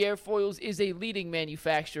 PCC Airfoils is a leading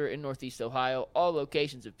manufacturer in Northeast Ohio. All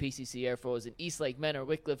locations of PCC Airfoils in Eastlake, Menor,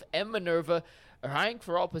 Wickliffe, and Minerva are hiring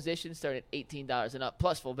for all positions starting at $18 and up,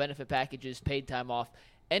 plus full benefit packages, paid time off,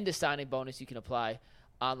 and a signing bonus. You can apply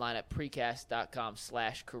online at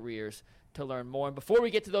precast.com/careers to learn more. And before we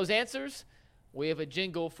get to those answers, we have a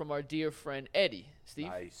jingle from our dear friend Eddie. Steve,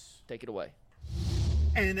 nice. Take it away.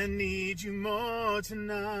 And I need you more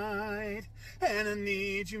tonight, and I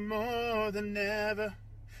need you more than ever,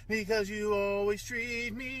 because you always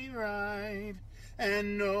treat me right,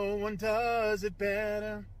 and no one does it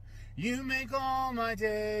better. You make all my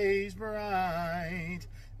days bright.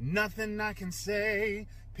 Nothing I can say,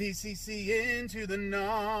 PCC into the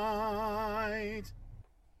night.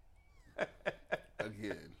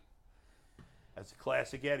 Again. That's a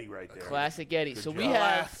classic Eddie right there. Classic Eddie. Good So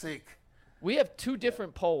job. we have 2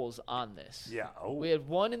 different polls on this. Yeah. Oh. We had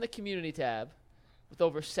one in the community tab with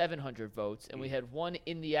over 700 votes, and we had one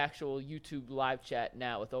in the actual YouTube live chat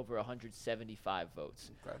now with over 175 votes.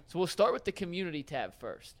 Okay. So we'll start with the community tab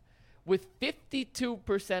first. With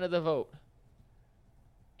 52% of the vote,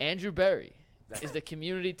 Andrew Berry is the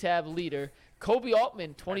community tab leader. Kobe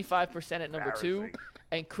Altman, 25% at number 2,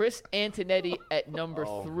 and Chris Antonetti at number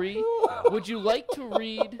 3. Would you like to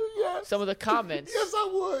read some of the comments? Yes, I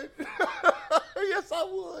would. Yes, I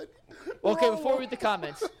would. Okay, before we read the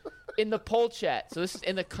comments, in the poll chat, so this is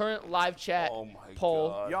in the current live chat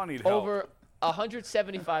poll, y'all need help. over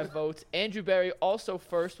 175 votes. Andrew Berry also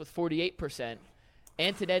first with 48%.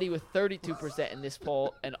 Antonetti with 32% in this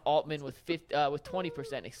poll, and Altman with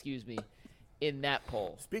 20%, in that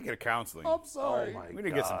poll. Speaking of counseling, I'm sorry. we need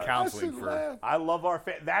to get some counseling for. I love our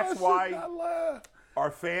fans. That's why our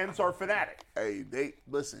fans are fanatic. Hey,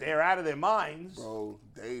 listen. They're out of their minds. Bro,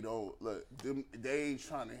 they don't look. They ain't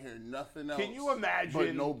trying to hear nothing else. Can you imagine?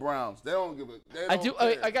 But no Browns. They don't give a. They I don't do.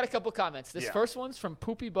 care. I got a couple comments. This first one's from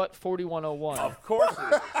Poopy Butt 4101. Of course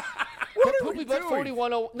it is. Poopy Butt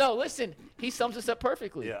 4101. No, listen. He sums this up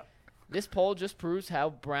perfectly. Yeah. This poll just proves how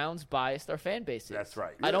Browns biased our fan base is. That's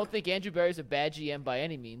right. I don't think Andrew Berry's a bad GM by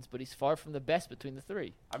any means, but he's far from the best between the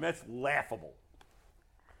 3. I mean, that's laughable.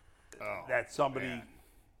 That somebody.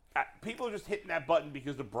 People are just hitting that button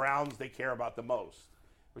because the Browns they care about the most,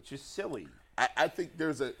 which is silly. I think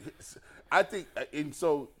there's a. I think, and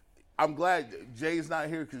so I'm glad Jay's not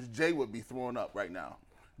here because Jay would be throwing up right now.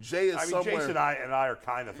 Jay is somewhere. Jason and I are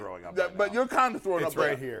kind of throwing up right but now. you're kind of throwing It's up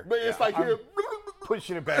right here. But it's like here.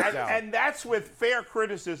 Pushing it back down. And that's with fair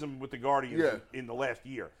criticism with the Guardians in the last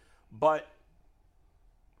year. But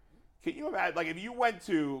can you imagine, like, if you went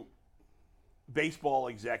to baseball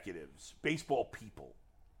executives, baseball people,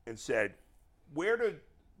 and said, where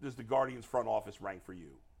does the Guardians front office rank for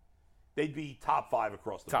you? They'd be top 5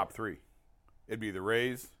 across the Top board. 3. It'd be the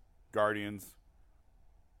Rays, Guardians.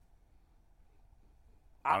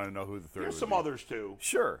 I don't know who the third There's would some be. others, too.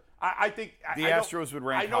 Sure. I think The I know- Astros would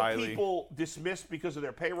rank I know highly. people dismiss because of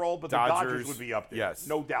their payroll, but Dodgers, the Dodgers would be up there. yes.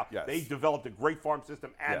 No doubt. Yes. They developed a great farm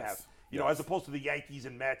system and Yes. have, as opposed to the Yankees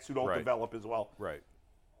and Mets who don't Right. develop as well. Right.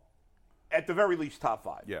 At the very least, top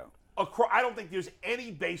 5. Yeah. I don't think there's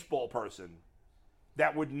any baseball person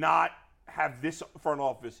that would not have this front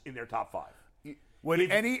office in their top 5. Would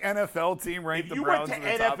any NFL team rank If the you Browns went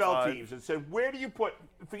in to the top NFL 5? teams and said, where do you put,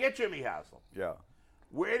 forget Jimmy Haslam, Yeah.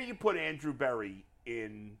 where do you put Andrew Berry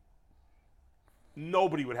in,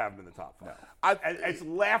 nobody would have him in the top 5. And it's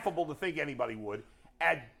laughable to think anybody would.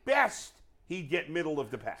 At best, he'd get middle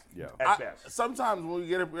of the pack. Yeah. At best. Sometimes when we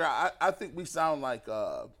get up here, I think we sound like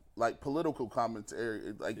political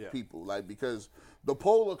commentary, people, because the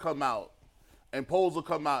poll will come out, and polls will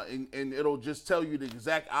come out, and it'll just tell you the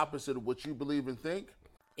exact opposite of what you believe and think.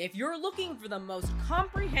 If you're looking for the most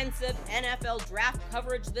comprehensive NFL draft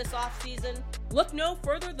coverage this offseason, look no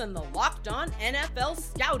further than the Locked On NFL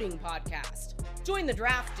Scouting Podcast. Join the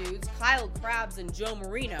draft dudes, Kyle Krabs and Joe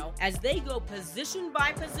Marino, as they go position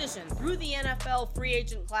by position through the NFL free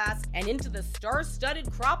agent class and into the star-studded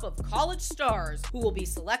crop of college stars who will be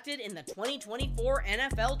selected in the 2024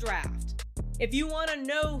 NFL Draft. If you want to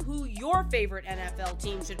know who your favorite NFL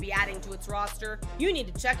team should be adding to its roster, you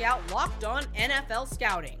need to check out Locked On NFL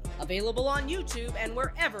Scouting, available on YouTube and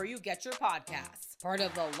wherever you get your podcasts. Part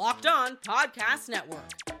of the Locked On Podcast Network.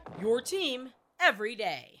 Your team every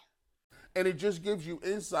day. And it just gives you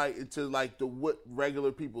insight into what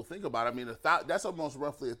regular people think about. I mean, that's almost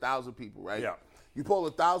roughly 1,000 people, right? Yeah. You poll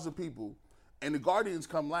 1,000 people, and the Guardians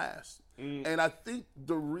come last. And I think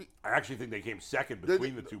I actually think they came second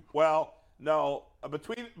between the two. Well, no,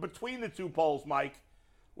 between the two polls, Mike,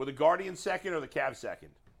 were the Guardians second or the Cavs second?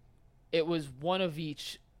 It was one of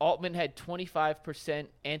each. Altman had 25%.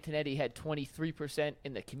 Antonetti had 23%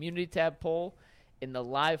 in the community tab poll. In the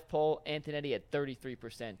live poll, Antonetti had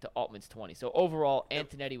 33% to Altman's 20%. So overall,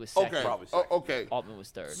 Antonetti was second. Okay. Probably second. Okay. Altman was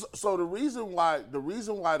third. So the reason why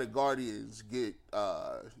the Guardians get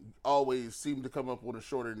always seem to come up on the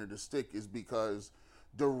short end of the stick is because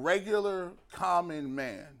the regular common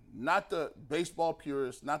man, not the baseball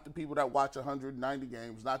purists, not the people that watch 190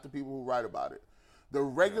 games, not the people who write about it, the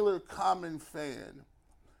regular common fan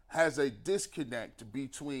has a disconnect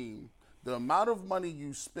between the amount of money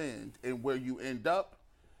you spend and where you end up,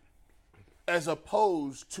 as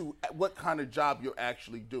opposed to what kind of job you're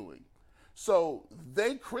actually doing. So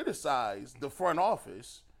they criticize the front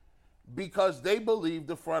office because they believe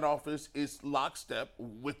the front office is lockstep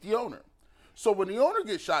with the owner. So when the owner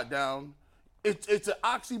gets shot down, it's an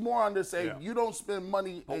oxymoron to say you don't spend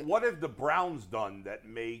money. But what have the Browns done that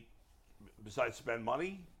may, besides spend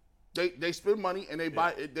money? They spend money and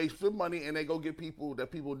they spend money and they go get people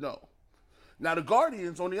that people know. Now the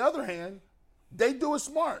Guardians, on the other hand, they do it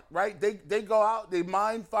smart, right? They go out, they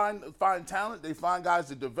find talent, they find guys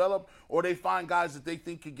that develop, or they find guys that they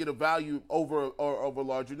think could get a value over a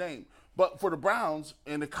larger name. But for the Browns,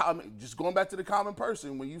 just going back to the common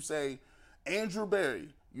person, when you say Andrew Berry,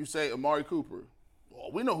 you say Amari Cooper.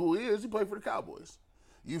 Well, we know who he is. He played for the Cowboys.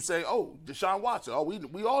 You say, Deshaun Watson.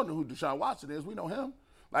 We all know who Deshaun Watson is. We know him.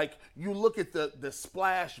 Like, you look at the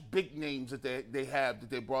splash big names that they have that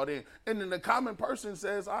they brought in, and then the common person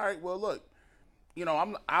says, all right, well, look,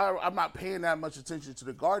 I'm not paying that much attention to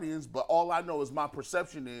the Guardians, but all I know is my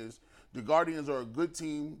perception is the Guardians are a good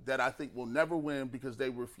team that I think will never win because they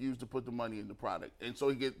refuse to put the money in the product. And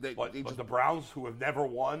so But the Browns, who have never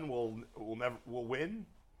won, will win?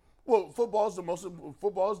 Well, football is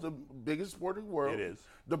the biggest sport in the world. It is.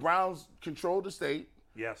 The Browns control the state.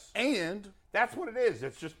 Yes. And that's what it is.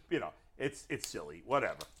 It's just, it's silly.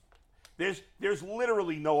 Whatever. There's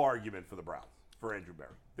literally no argument for the Browns, for Andrew Berry.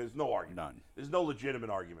 There's no argument. None. There's no legitimate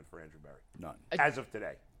argument for Andrew Berry. None. As of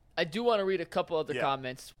today. I do want to read a couple other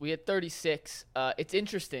comments. We had 36. It's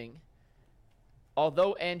interesting.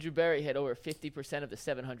 Although Andrew Berry had over 50% of the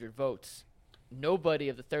 700 votes, nobody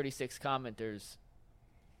of the 36 commenters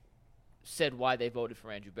said why they voted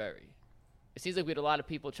for Andrew Berry. It seems like we had a lot of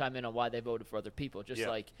people chime in on why they voted for other people,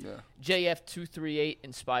 like JF238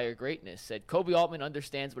 Inspire Greatness said, Kobe Altman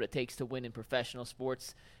understands what it takes to win in professional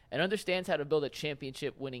sports, and understands how to build a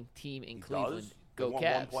championship-winning team in Cleveland. Go Cavs.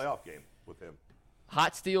 Cavs. Won one playoff game with him.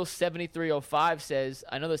 Hot Steel 7305 says,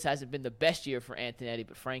 I know this hasn't been the best year for Antonetti,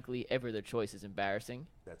 but frankly, every other choice is embarrassing.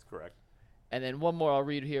 That's correct. And then one more I'll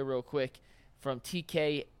read here real quick from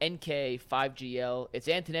TKNK5GL. It's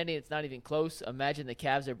Antonetti, it's not even close. Imagine the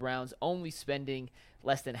Cavs or Browns only spending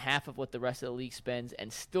less than half of what the rest of the league spends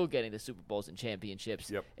and still getting the Super Bowls and championships.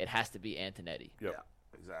 Yep. It has to be Antonetti. Yep. Yeah,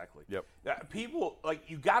 exactly. Yep. People,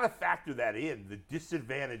 you got to factor that in, the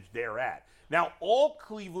disadvantage they're at. Now, all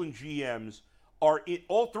Cleveland GMs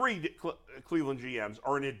all three Cleveland GMs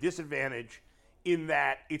are in a disadvantage in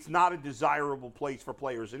that it's not a desirable place for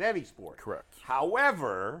players in any sport. Correct.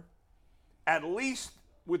 However, at least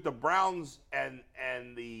with the Browns and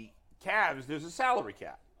the Cavs, there's a salary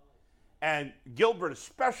cap. And Gilbert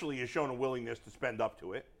especially has shown a willingness to spend up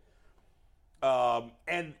to it.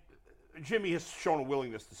 And Jimmy has shown a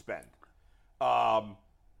willingness to spend.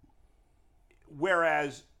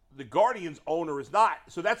 Whereas the Guardians owner is not.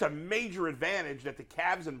 So that's a major advantage that the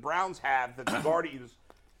Cavs and Browns have that the Guardians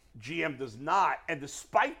GM does not. And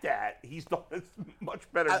despite that, he's done a much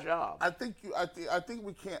better job. I think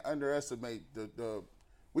we can't underestimate the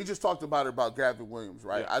we just talked about Gavin Williams,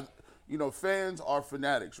 right? Yeah. Fans are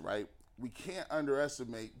fanatics, right? We can't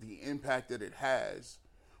underestimate the impact that it has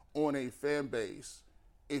on a fan base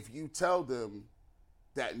if you tell them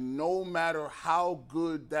that no matter how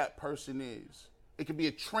good that person is, it could be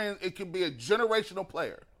a generational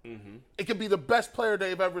player. Mm-hmm. It could be the best player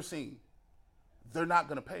they've ever seen. They're not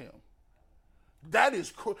going to pay him. That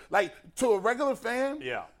is to a regular fan.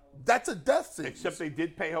 Yeah, that's a death sentence. Except they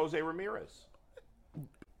did pay Jose Ramirez,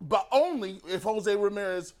 but only if Jose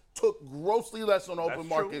Ramirez took grossly less on the open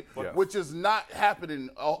market, which is not happening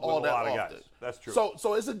all that often. Guys. That's true.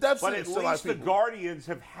 So it's a death sentence. But at least the Guardians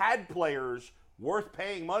have had players worth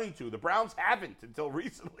paying money to. The Browns haven't until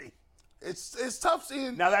recently. It's tough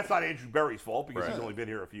seeing. Now that's not Andrew Berry's fault because he's only been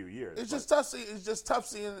here a few years. It's just tough seeing. It's just tough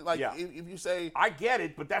seeing. If you say, I get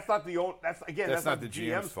it, but that's not the own. That's not the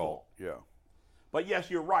GM's fault. Yeah. But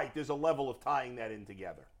yes, you're right. There's a level of tying that in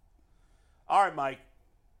together. All right, Mike.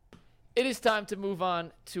 It is time to move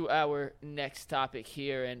on to our next topic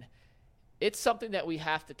here, and it's something that we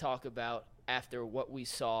have to talk about after what we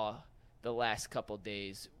saw the last couple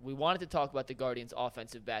days. We wanted to talk about the Guardians'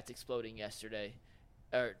 offensive bats exploding yesterday,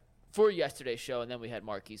 or for yesterday's show, and then we had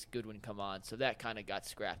Marquise Goodwin come on, so that kind of got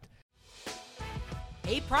scrapped.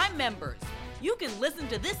 Hey, Prime members, you can listen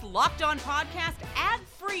to this Locked On podcast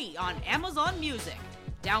ad-free on Amazon Music.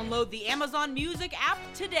 Download the Amazon Music app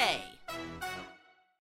today.